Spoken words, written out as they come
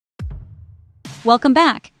Welcome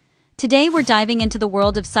back. Today we're diving into the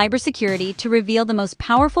world of cybersecurity to reveal the most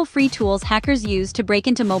powerful free tools hackers use to break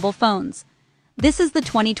into mobile phones. This is the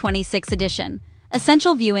 2026 edition.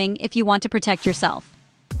 Essential viewing if you want to protect yourself.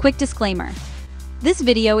 Quick disclaimer. This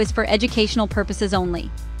video is for educational purposes only.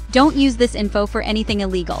 Don't use this info for anything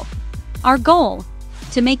illegal. Our goal?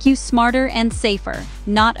 To make you smarter and safer,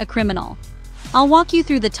 not a criminal. I'll walk you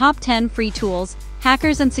through the top 10 free tools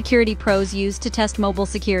hackers and security pros use to test mobile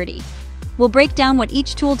security. We'll break down what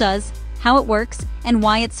each tool does, how it works, and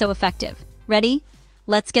why it's so effective. Ready?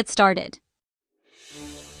 Let's get started.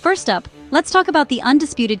 First up, let's talk about the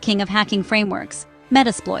undisputed king of hacking frameworks,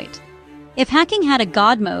 Metasploit. If hacking had a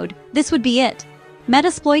god mode, this would be it.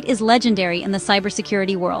 Metasploit is legendary in the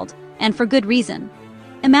cybersecurity world, and for good reason.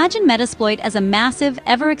 Imagine Metasploit as a massive,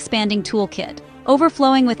 ever-expanding toolkit,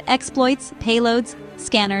 overflowing with exploits, payloads,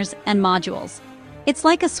 scanners, and modules. It's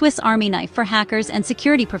like a Swiss Army knife for hackers and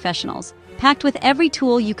security professionals, packed with every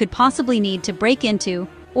tool you could possibly need to break into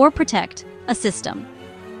or protect a system.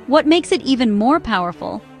 What makes it even more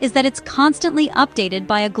powerful is that it's constantly updated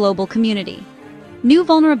by a global community. New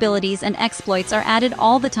vulnerabilities and exploits are added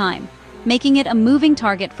all the time, making it a moving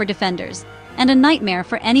target for defenders and a nightmare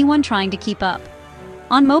for anyone trying to keep up.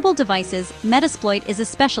 On mobile devices, Metasploit is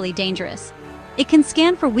especially dangerous. It can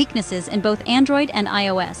scan for weaknesses in both Android and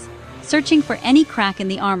iOS, searching for any crack in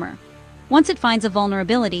the armor. Once it finds a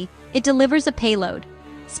vulnerability, it delivers a payload,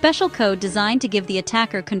 special code designed to give the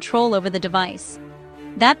attacker control over the device.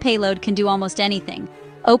 That payload can do almost anything: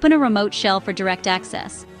 open a remote shell for direct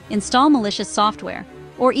access, install malicious software,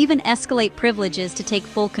 or even escalate privileges to take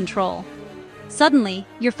full control. Suddenly,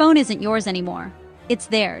 your phone isn't yours anymore. It's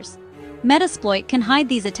theirs. Metasploit can hide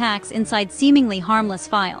these attacks inside seemingly harmless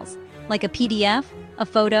files, like a PDF, a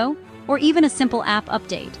photo, or even a simple app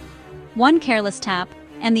update. One careless tap,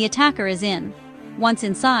 and the attacker is in. Once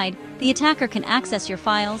inside, the attacker can access your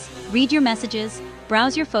files, read your messages,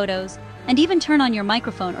 browse your photos, and even turn on your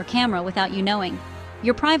microphone or camera without you knowing.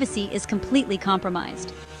 Your privacy is completely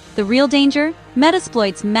compromised. The real danger?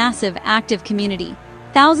 Metasploit's massive, active community.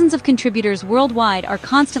 Thousands of contributors worldwide are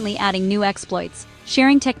constantly adding new exploits,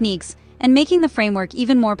 sharing techniques, and making the framework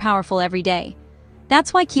even more powerful every day.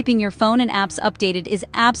 That's why keeping your phone and apps updated is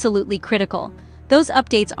absolutely critical. Those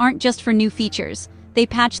updates aren't just for new features. They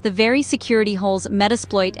patch the very security holes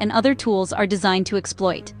Metasploit and other tools are designed to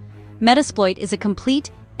exploit. Metasploit is a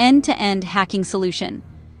complete, end-to-end hacking solution.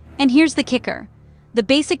 And here's the kicker. The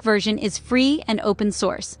basic version is free and open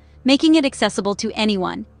source, making it accessible to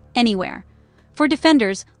anyone, anywhere. For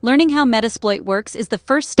defenders, learning how Metasploit works is the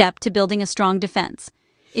first step to building a strong defense.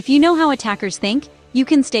 If you know how attackers think, you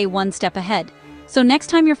can stay one step ahead. So next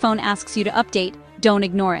time your phone asks you to update, don't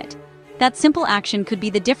ignore it. That simple action could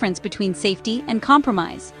be the difference between safety and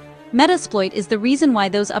compromise. Metasploit is the reason why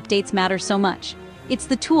those updates matter so much. It's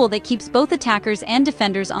the tool that keeps both attackers and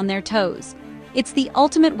defenders on their toes. It's the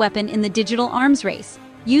ultimate weapon in the digital arms race,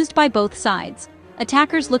 used by both sides,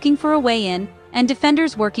 attackers looking for a way in and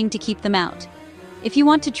defenders working to keep them out. If you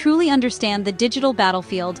want to truly understand the digital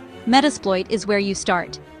battlefield, Metasploit is where you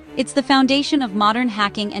start. It's the foundation of modern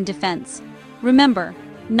hacking and defense. Remember,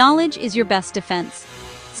 knowledge is your best defense.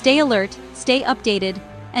 Stay alert, stay updated,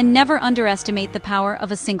 and never underestimate the power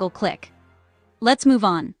of a single click. Let's move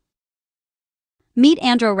on. Meet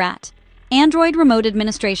AndroRAT, Android Remote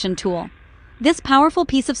Administration Tool. This powerful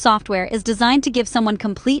piece of software is designed to give someone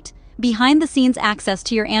complete, behind-the-scenes access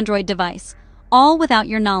to your Android device, all without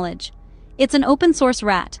your knowledge. It's an open-source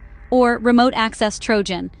RAT, or Remote Access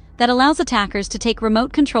Trojan, that allows attackers to take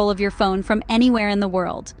remote control of your phone from anywhere in the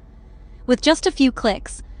world. With just a few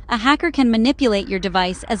clicks, a hacker can manipulate your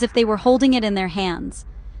device as if they were holding it in their hands.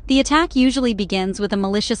 The attack usually begins with a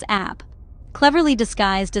malicious app, cleverly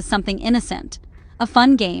disguised as something innocent, a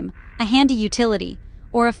fun game, a handy utility,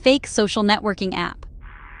 or a fake social networking app.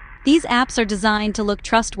 These apps are designed to look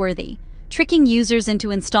trustworthy, tricking users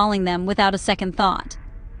into installing them without a second thought.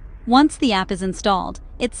 Once the app is installed,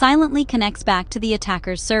 it silently connects back to the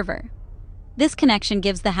attacker's server. This connection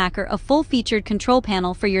gives the hacker a full-featured control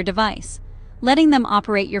panel for your device, letting them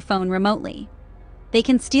operate your phone remotely. They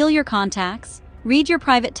can steal your contacts, read your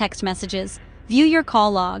private text messages, view your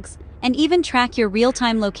call logs, and even track your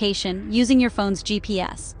real-time location using your phone's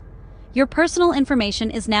GPS. Your personal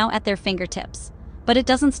information is now at their fingertips, but it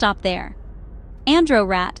doesn't stop there.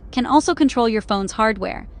 AndroRAT can also control your phone's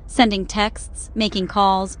hardware, sending texts, making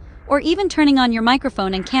calls, or even turning on your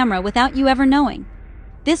microphone and camera without you ever knowing.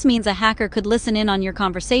 This means a hacker could listen in on your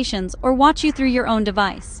conversations or watch you through your own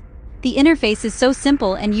device. The interface is so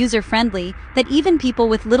simple and user-friendly that even people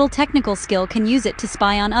with little technical skill can use it to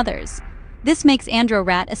spy on others. This makes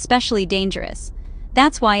AndroRAT especially dangerous.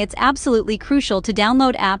 That's why it's absolutely crucial to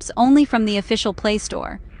download apps only from the official Play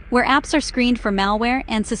Store, where apps are screened for malware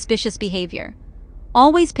and suspicious behavior.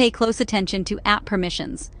 Always pay close attention to app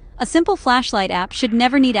permissions. A simple flashlight app should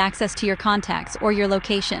never need access to your contacts or your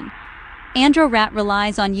location. AndroRAT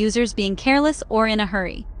relies on users being careless or in a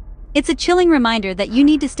hurry. It's a chilling reminder that you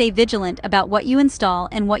need to stay vigilant about what you install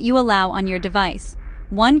and what you allow on your device.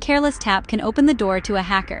 One careless tap can open the door to a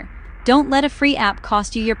hacker. Don't let a free app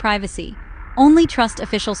cost you your privacy. Only trust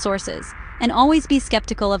official sources, and always be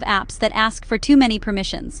skeptical of apps that ask for too many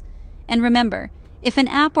permissions. And remember, if an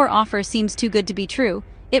app or offer seems too good to be true,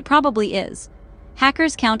 it probably is.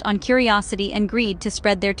 Hackers count on curiosity and greed to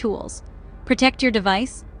spread their tools. Protect your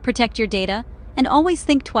device, protect your data, and always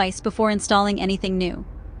think twice before installing anything new.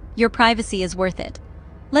 Your privacy is worth it.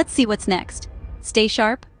 Let's see what's next. Stay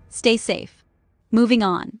sharp, stay safe. Moving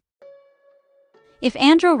on. If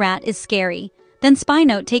AndroRAT is scary, then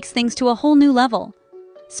SpyNote takes things to a whole new level.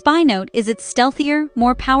 SpyNote is its stealthier,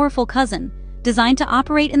 more powerful cousin, designed to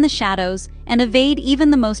operate in the shadows and evade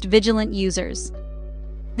even the most vigilant users.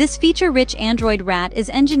 This feature-rich Android RAT is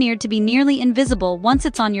engineered to be nearly invisible once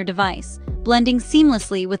it's on your device, blending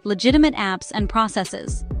seamlessly with legitimate apps and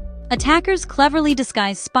processes. Attackers cleverly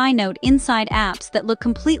disguise SpyNote inside apps that look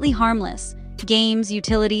completely harmless, games,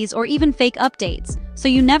 utilities, or even fake updates, so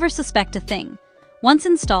you never suspect a thing. Once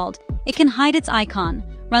installed, it can hide its icon,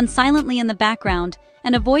 run silently in the background,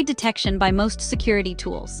 and avoid detection by most security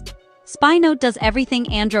tools. SpyNote does everything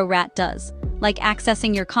AndroRAT does, like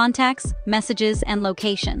accessing your contacts, messages, and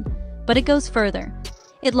location. But it goes further.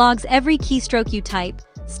 It logs every keystroke you type,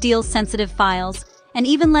 steals sensitive files, and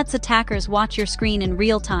even lets attackers watch your screen in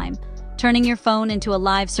real time, turning your phone into a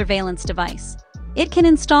live surveillance device. It can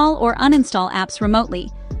install or uninstall apps remotely,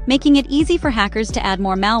 making it easy for hackers to add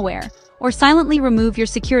more malware, or silently remove your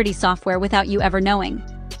security software without you ever knowing.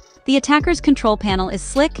 The attacker's control panel is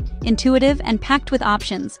slick, intuitive, and packed with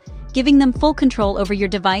options, giving them full control over your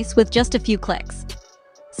device with just a few clicks.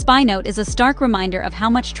 SpyNote is a stark reminder of how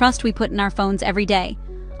much trust we put in our phones every day,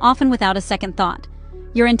 often without a second thought.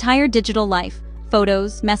 Your entire digital life,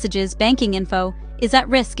 photos, messages, banking info, is at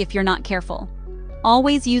risk if you're not careful.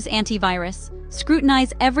 Always use antivirus,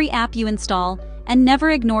 scrutinize every app you install, and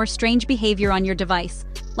never ignore strange behavior on your device,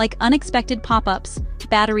 like unexpected pop-ups,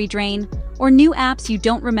 battery drain, or new apps you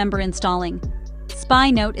don't remember installing.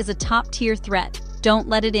 SpyNote is a top-tier threat. Don't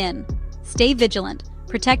let it in. Stay vigilant,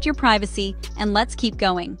 protect your privacy, and let's keep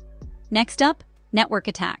going. Next up, network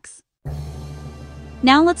attacks.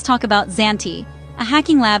 Now let's talk about zANTI, a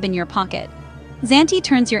hacking lab in your pocket. zANTI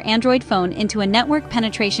turns your Android phone into a network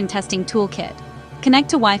penetration testing toolkit. Connect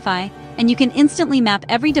to Wi-Fi, and you can instantly map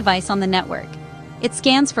every device on the network. It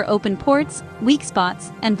scans for open ports, weak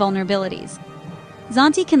spots, and vulnerabilities.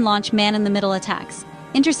 zANTI can launch man-in-the-middle attacks,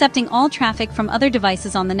 intercepting all traffic from other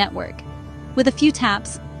devices on the network. With a few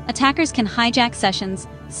taps, attackers can hijack sessions,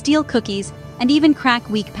 steal cookies, and even crack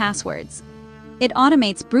weak passwords. It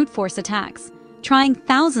automates brute force attacks, trying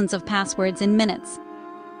thousands of passwords in minutes.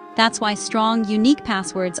 That's why strong, unique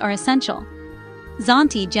passwords are essential.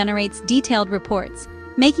 zANTI generates detailed reports,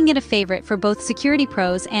 making it a favorite for both security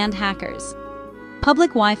pros and hackers. Public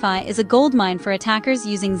Wi-Fi is a goldmine for attackers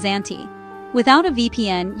using zANTI. Without a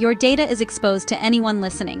VPN, your data is exposed to anyone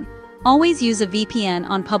listening. Always use a VPN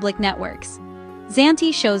on public networks.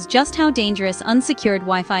 zANTI shows just how dangerous unsecured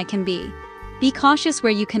Wi-Fi can be. Be cautious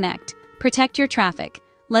where you connect. Protect your traffic.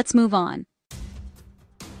 Let's move on.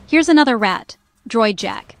 Here's another rat,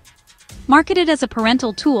 DroidJack. Marketed as a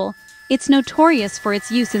parental tool, it's notorious for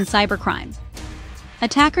its use in cybercrime.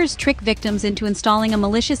 Attackers trick victims into installing a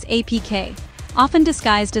malicious APK, often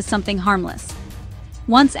disguised as something harmless.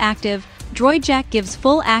 Once active, DroidJack gives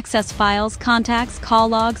full access files, contacts, call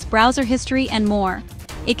logs, browser history, and more.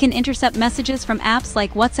 It can intercept messages from apps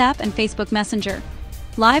like WhatsApp and Facebook Messenger.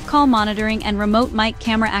 Live call monitoring and remote mic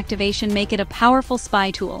camera activation make it a powerful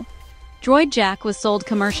spy tool. DroidJack was sold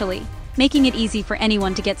commercially, making it easy for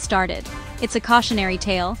anyone to get started. It's a cautionary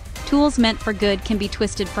tale. Tools meant for good can be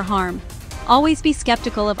twisted for harm. Always be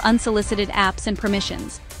skeptical of unsolicited apps and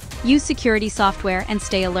permissions. Use security software and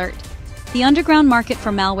stay alert. The underground market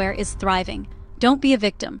for malware is thriving. Don't be a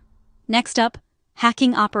victim. Next up,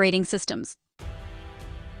 hacking operating systems.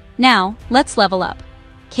 Now, let's level up.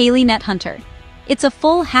 Kali NetHunter. It's a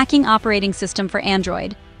full hacking operating system for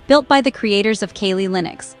Android, built by the creators of Kali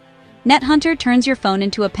Linux. NetHunter turns your phone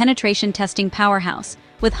into a penetration testing powerhouse,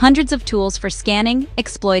 with hundreds of tools for scanning,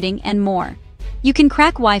 exploiting, and more. You can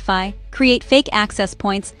crack Wi-Fi, create fake access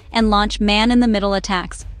points, and launch man-in-the-middle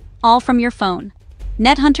attacks, all from your phone.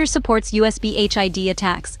 NetHunter supports USB HID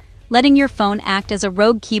attacks, letting your phone act as a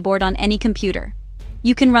rogue keyboard on any computer.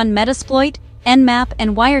 You can run Metasploit, Nmap,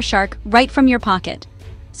 and Wireshark right from your pocket.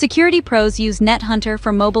 Security pros use NetHunter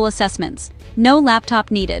for mobile assessments. No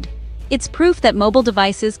laptop needed. It's proof that mobile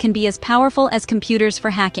devices can be as powerful as computers for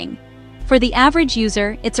hacking. For the average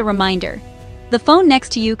user, it's a reminder. The phone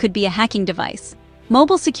next to you could be a hacking device.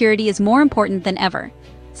 Mobile security is more important than ever.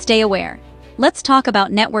 Stay aware. Let's talk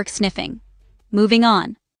about network sniffing. Moving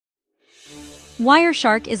on.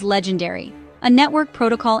 Wireshark is legendary. A network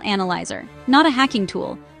protocol analyzer, not a hacking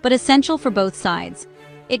tool, but essential for both sides.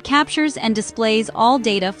 It captures and displays all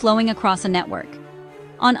data flowing across a network.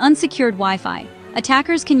 On unsecured Wi-Fi,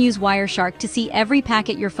 attackers can use Wireshark to see every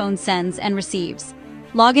packet your phone sends and receives.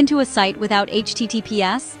 Log into a site without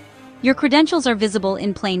HTTPS? Your credentials are visible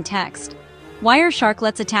in plain text. Wireshark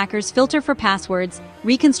lets attackers filter for passwords,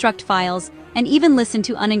 reconstruct files, and even listen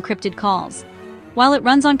to unencrypted calls. While it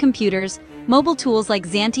runs on computers, mobile tools like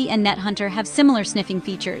zANTI and NetHunter have similar sniffing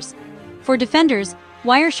features. For defenders,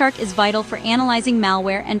 Wireshark is vital for analyzing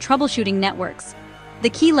malware and troubleshooting networks. The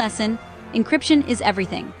key lesson: encryption is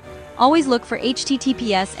everything. Always look for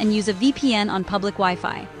HTTPS and use a VPN on public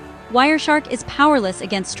Wi-Fi. Wireshark is powerless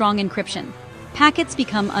against strong encryption. Packets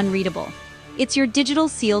become unreadable. It's your digital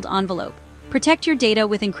sealed envelope. Protect your data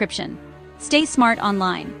with encryption. Stay smart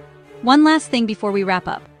online. One last thing before we wrap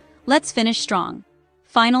up. Let's finish strong.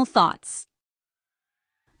 Final thoughts.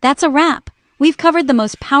 That's a wrap. We've covered the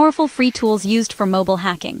most powerful free tools used for mobile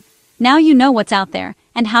hacking. Now you know what's out there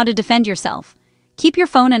and how to defend yourself. Keep your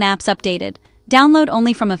phone and apps updated. Download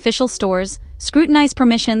only from official stores, scrutinize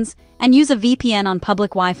permissions, and use a VPN on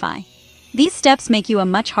public Wi-Fi. These steps make you a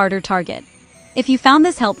much harder target. If you found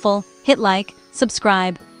this helpful, hit like,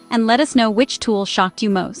 subscribe, and let us know which tool shocked you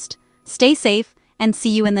most. Stay safe, and see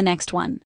you in the next one.